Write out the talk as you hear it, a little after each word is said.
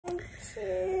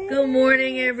Good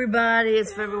morning, everybody.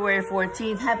 It's February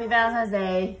 14th. Happy Valentine's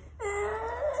Day.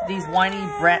 These whiny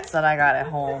brats that I got at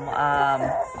home.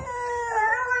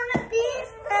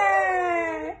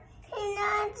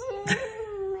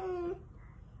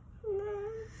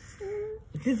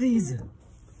 Look at these.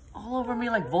 All over me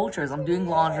like vultures. I'm doing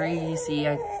laundry. You see,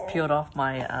 I peeled off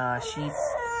my sheets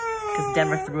because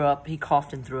Denver threw up. He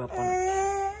coughed and threw up on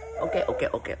it.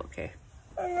 Okay.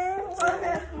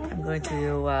 I'm going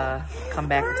to come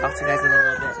back and talk to you guys in a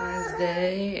little bit. Valentine's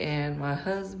Day, and my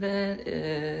husband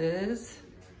is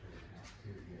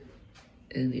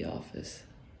in the office.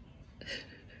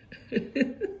 Look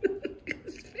at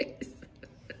his face.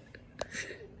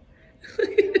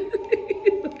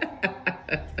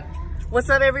 What's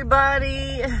up,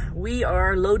 everybody? We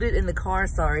are loaded in the car.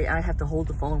 Sorry, I have to hold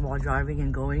the phone while driving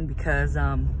and going because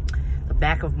the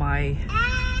back of my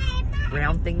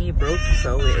round thingy broke,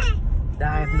 so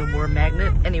I have no more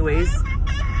magnet. Anyways,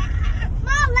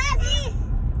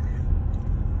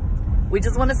 we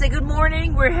just want to say good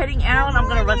morning. We're heading out. I'm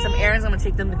gonna run some errands. I'm gonna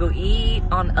take them to go eat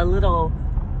on a little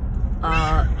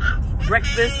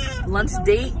breakfast lunch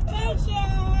date.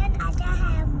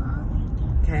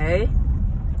 Okay.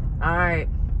 All right.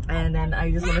 And then I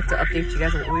just wanted to update you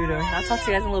guys on what we were doing. I'll talk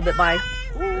to you guys in a little bit. Bye.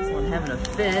 This one having a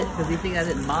fit because he thinks I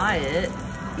didn't buy it.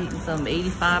 Eating some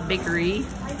 85 bakery.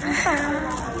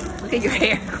 Look at your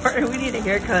hair, Carter. We need a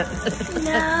haircut.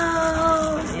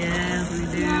 No. Yes, we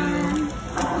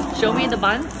do. Show me the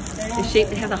bun. It's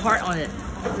shaped, it has a heart on it.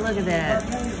 Look at that.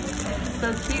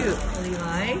 So cute. What do you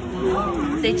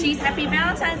like? Say cheese, happy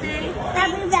Valentine's Day.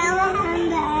 Happy Valentine's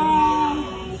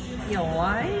Day. You know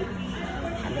why?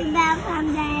 Happy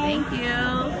Valentine's Day. Thank you.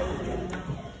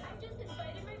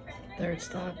 Third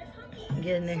stop.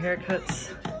 Getting their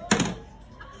haircuts.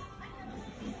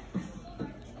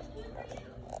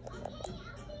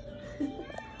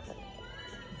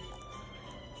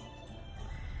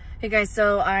 Hey guys,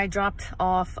 so I dropped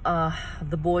off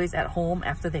the boys at home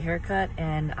after the haircut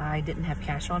and I didn't have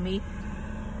cash on me.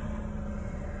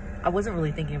 I wasn't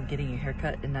really thinking of getting a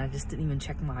haircut and I just didn't even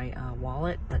check my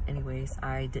wallet. But anyways,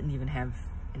 I didn't even have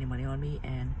any money on me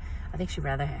and I think she'd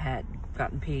rather had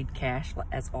gotten paid cash,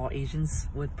 as all Asians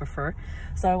would prefer.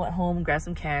 So I went home, grabbed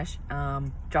some cash,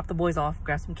 dropped the boys off,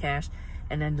 grabbed some cash,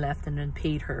 and then left and then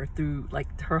paid her through,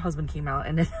 like, her husband came out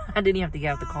and then I didn't even have to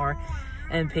get out the car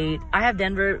and paid. I have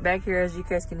Denver back here, as you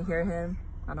guys can hear him.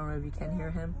 I don't know if you can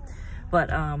hear him, but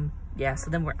yeah. So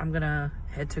then I'm gonna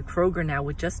head to Kroger now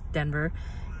with just Denver,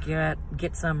 get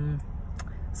some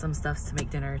stuff to make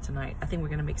dinner tonight. I think we're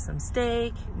gonna make some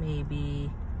steak, maybe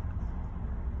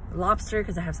lobster,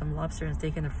 because I have some lobster and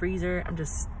steak in the freezer. I'm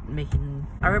just making.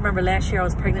 I remember last year I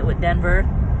was pregnant with Denver,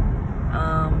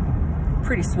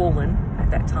 pretty swollen at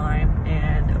that time,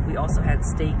 and we also had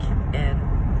steak and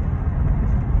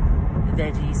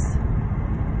veggies.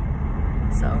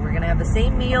 So we're gonna have the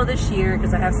same meal this year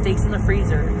because I have steaks in the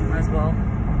freezer. Might as well.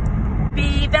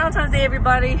 Happy Valentine's Day,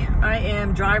 everybody. I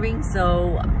am driving,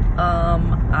 so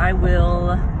I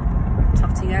will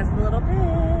talk to you guys in a little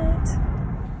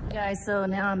bit. Guys, so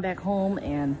now I'm back home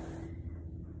and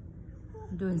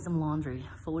I'm doing some laundry,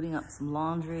 folding up some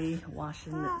laundry,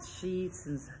 washing the sheets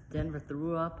since Denver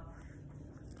threw up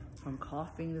from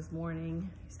coughing this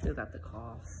morning. He still got the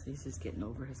coughs. He's just getting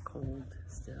over his cold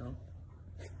still.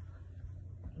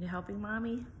 You helping,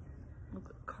 mommy? Look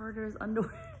at Carter's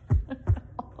underwear.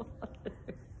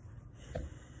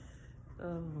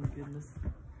 Oh my goodness.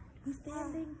 He's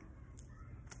standing.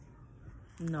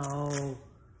 No.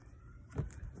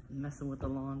 Messing with the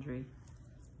laundry.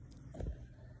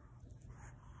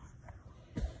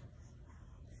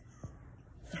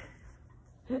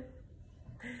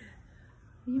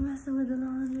 You messing with the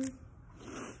laundry?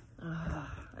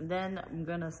 And then I'm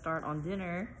gonna start on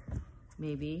dinner,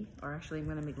 maybe, or actually I'm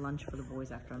gonna make lunch for the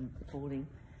boys after I'm folding.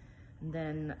 And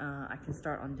then I can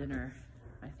start on dinner,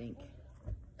 I think.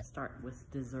 Start with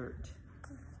dessert.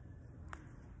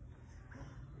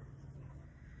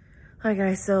 Hi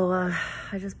guys, so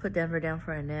I just put Denver down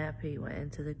for a nap. He went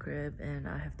into the crib and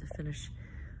I have to finish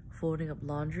folding up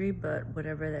laundry, but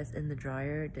whatever that's in the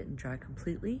dryer didn't dry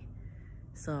completely.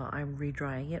 So I'm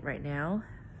re-drying it right now.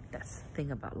 That's the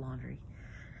thing about laundry.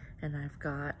 And I've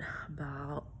got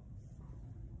about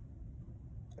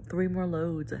 3 more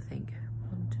loads, I think.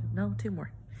 1, 2, no, 2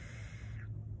 more.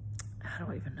 I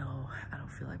don't even know. I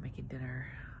don't feel like making dinner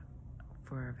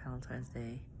for Valentine's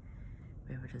Day.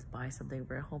 Maybe I'll just buy something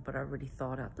for at home, but I already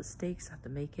thawed out the steaks. I have to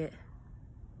make it.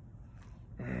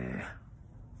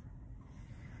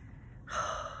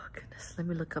 Oh, goodness. Let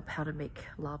me look up how to make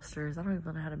lobsters. I don't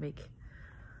even know how to make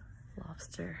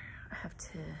lobster. I have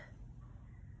to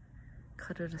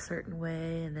cut it a certain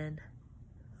way and then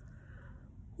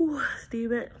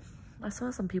steam it. I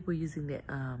saw some people using the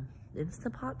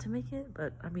Instant Pot to make it,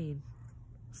 but I mean,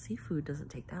 seafood doesn't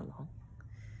take that long.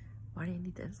 Why do you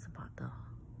need the Instant Pot though?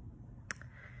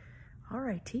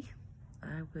 Alrighty,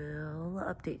 I will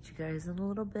update you guys in a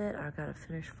little bit. I gotta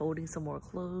finish folding some more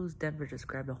clothes. Denver just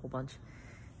grabbed a whole bunch,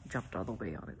 jumped all the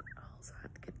way on the ground, so I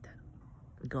have to get that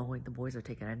going. The boys are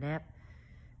taking a nap.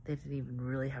 They didn't even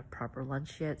really have proper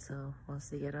lunch yet, so once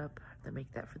they get up, I have to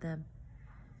make that for them.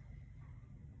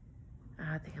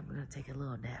 I think I'm gonna take a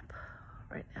little nap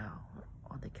right now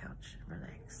on the couch and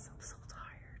relax. I'm so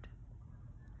tired.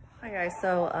 Hi guys,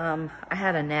 so I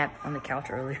had a nap on the couch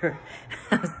earlier.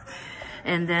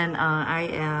 And then I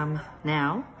am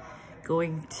now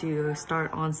going to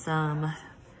start on some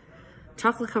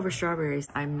chocolate covered strawberries.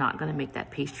 I'm not gonna make that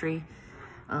pastry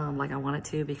like I wanted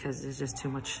to because there's just too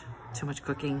much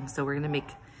cooking. So we're gonna make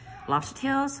lobster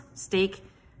tails, steak,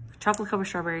 chocolate covered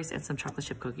strawberries, and some chocolate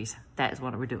chip cookies. That is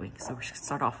what we're doing. So we're just gonna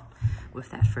start off with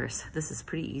that first. This is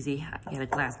pretty easy. I get a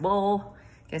glass bowl,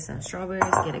 get some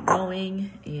strawberries, get it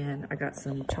going, and I got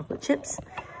some chocolate chips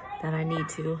that I need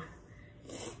to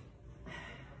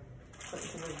put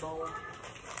into this bowl.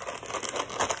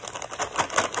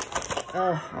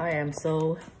 Oh, I am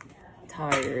so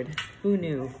tired. Who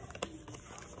knew?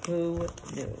 Who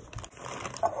knew?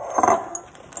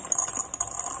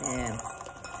 And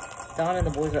Don and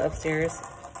the boys are upstairs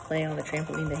playing on the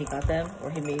trampoline that he got them,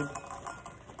 or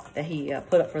he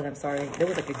put up for them, sorry. It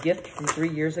was like a gift from 3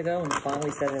 years ago and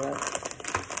finally set it up.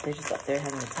 They're just up there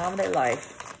having the time of their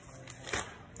life.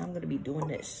 I'm gonna be doing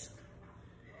this.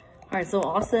 All right, so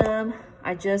awesome.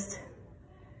 I just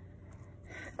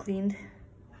cleaned,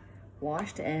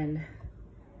 washed, and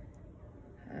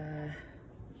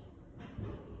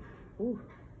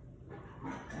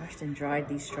washed and dried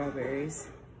these strawberries.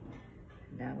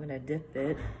 Now I'm gonna dip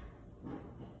it.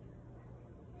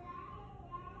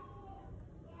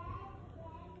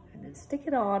 And then stick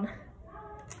it on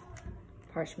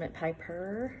parchment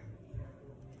paper.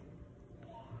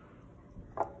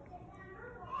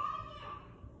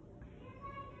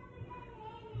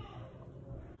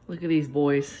 Look at these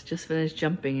boys, just finished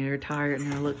jumping and they're tired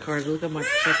and they're look at my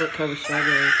chocolate covered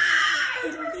strawberries.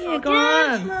 Yeah, go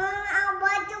on. Mom, I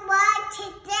want to watch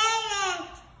it.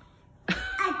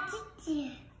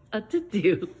 I did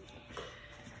you.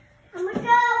 I'm gonna go.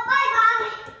 Bye-bye.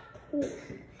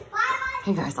 Bye-bye.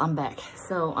 Hey guys, I'm back.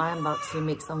 So I'm about to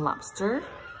make some lobster.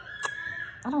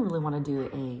 I don't really want to do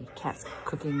a cat's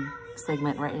cooking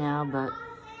segment right now, but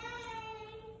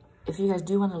if you guys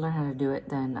do want to learn how to do it,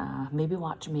 then maybe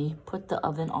watch me put the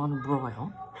oven on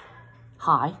broil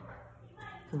high,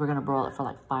 because we're gonna broil it for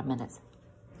like 5 minutes.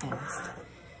 And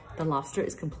the lobster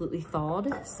is completely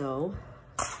thawed, so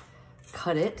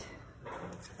cut it.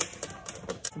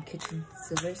 Some kitchen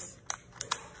scissors.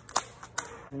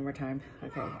 One more time.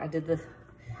 Okay, I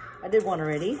did one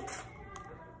already.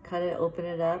 Cut it, open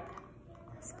it up,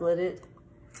 split it,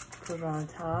 put it on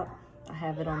top. I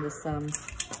have it on this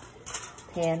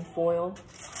pan foil.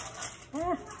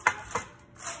 I'm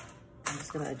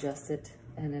just gonna adjust it,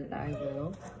 and then I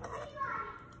will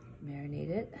marinate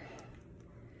it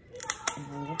in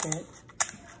a little bit.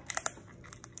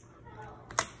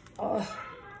 Oh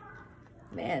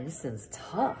man, this is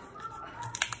tough.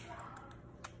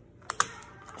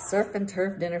 Surf and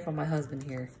turf dinner for my husband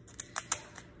here.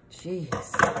 Jeez.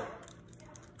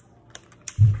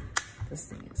 This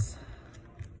thing is,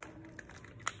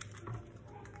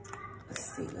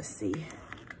 let's see.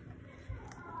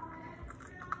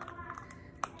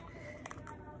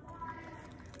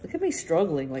 Look at me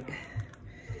struggling, like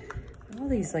all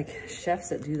these like chefs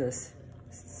that do this.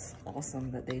 It's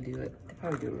awesome that they do it. They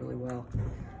probably do it really well.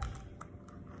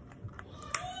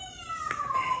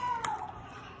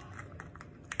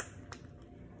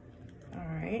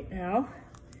 Now,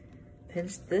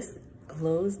 pinch this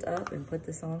closed up and put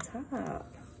this on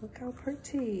top. Look how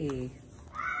pretty.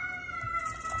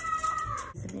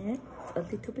 Isn't it? A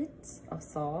little bit of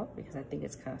salt, because I think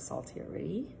it's kind of salty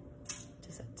already.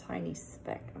 Just a tiny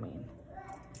speck, I mean.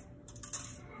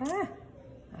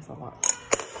 That's a lot.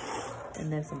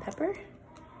 And then some pepper.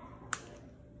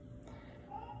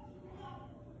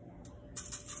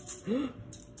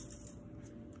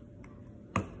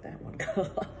 That one go.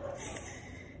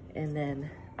 And then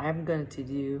I'm going to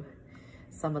do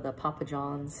some of the Papa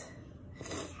John's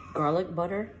garlic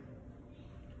butter.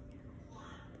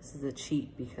 This is a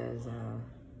cheat because I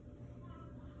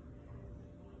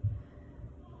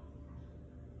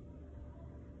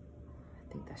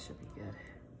think that should be good.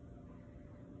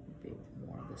 Maybe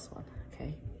more of this one,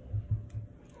 okay?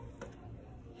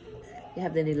 You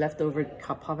have any leftover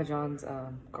Papa John's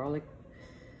garlic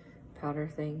powder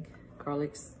thing,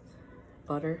 garlic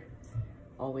butter,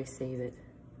 always save it.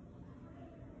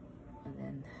 And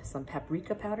then some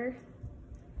paprika powder.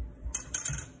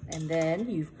 And then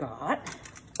you've got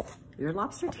your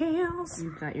lobster tails.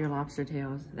 You've got your lobster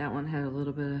tails. That one had a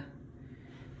little bit of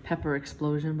pepper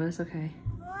explosion, but it's okay.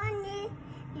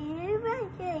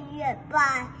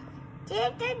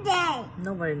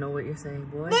 Nobody know what you're saying,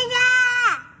 boy.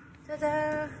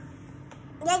 Ta-da!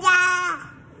 Ta-da!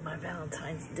 My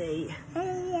Valentine's Day.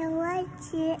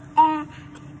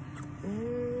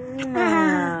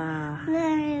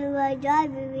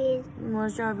 More strawberries. More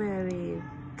strawberries.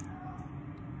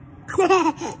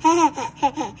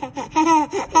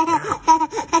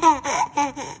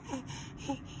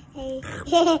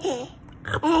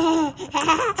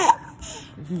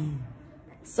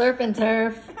 Surf and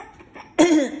turf.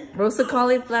 Roasted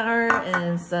cauliflower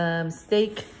and some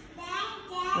steak.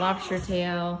 Lobster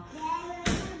tail.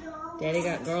 Daddy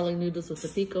got garlic noodles with the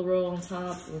pico roll on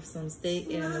top with some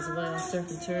steak and as well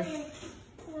surf and turf.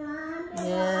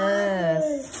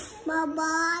 Yes.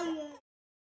 Bye-bye.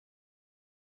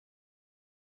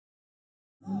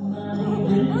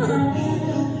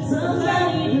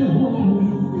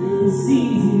 It's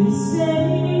easy to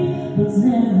say, but it's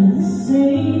never the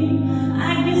same. I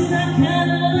guess I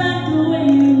kinda like the way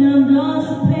you numbed all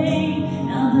the pain.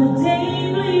 Now the day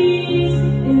bleeds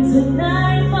into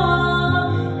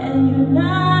nightfall, and you're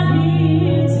not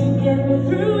here to get me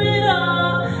through it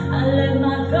all. I let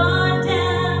my guard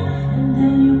down, and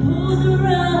then you pulled the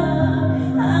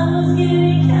rug. I was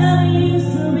getting kinda used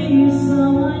to being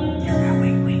someone you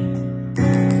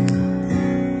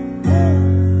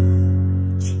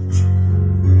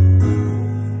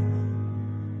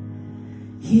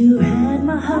You had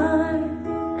my heart,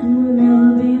 and we'll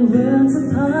never be worlds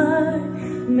apart.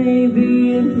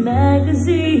 Maybe a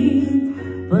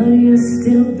magazine, but you'll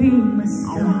still be my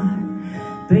star.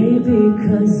 Baby,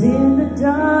 'cause in the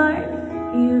dark,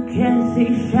 you can't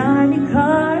see shiny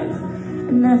cars.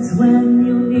 And that's when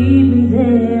you need me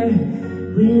there.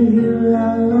 With you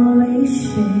I'll always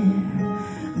share.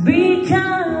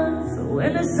 Because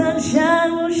when the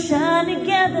sunshine will shine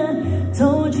together,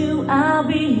 told you I'll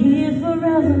be here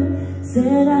forever.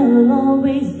 Said I will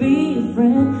always be a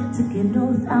friend. Took an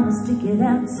oath I'ma stick it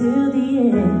out till the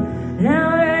end.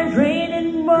 Now that it's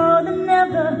raining more than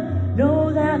ever,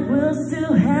 know that we'll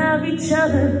still have each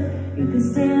other. You can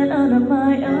stand under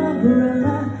my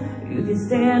umbrella. You can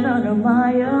stand under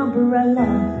my umbrella.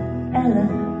 Ella,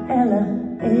 Ella,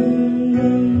 ay,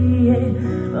 ay, ay.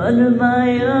 Under my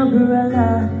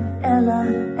umbrella. Ella,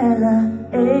 Ella,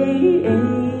 ay,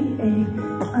 ay, ay.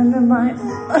 Under my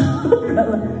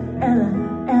umbrella. Ella,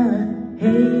 Ella,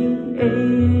 hey,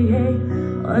 hey, hey.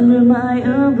 Under my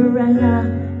umbrella.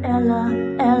 Ella,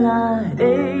 Ella,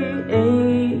 hey,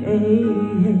 hey, hey,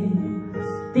 hey.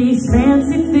 These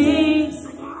fancy things.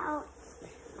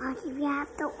 What if you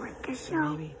have to work a show?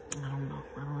 Maybe. I don't know.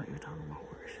 I don't know what you're talking about.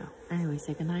 Work show. Anyway,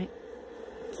 say goodnight.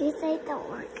 You say the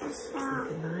work a show.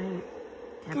 Good night.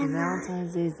 Happy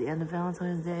Valentine's Day. It's the end of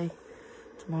Valentine's Day.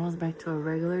 Tomorrow's back to a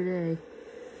regular day.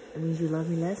 That means you love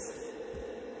me less.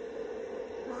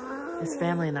 Mom. It's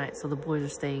family night, so the boys are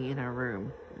staying in our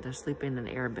room. They're sleeping in an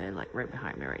air bed, like right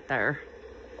behind me, right there.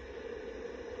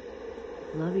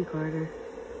 Love you, Carter.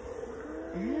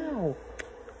 Ow.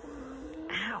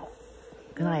 Ow.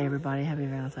 Good night, everybody. Happy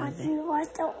Valentine's Day. What do you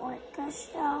want to work a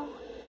show?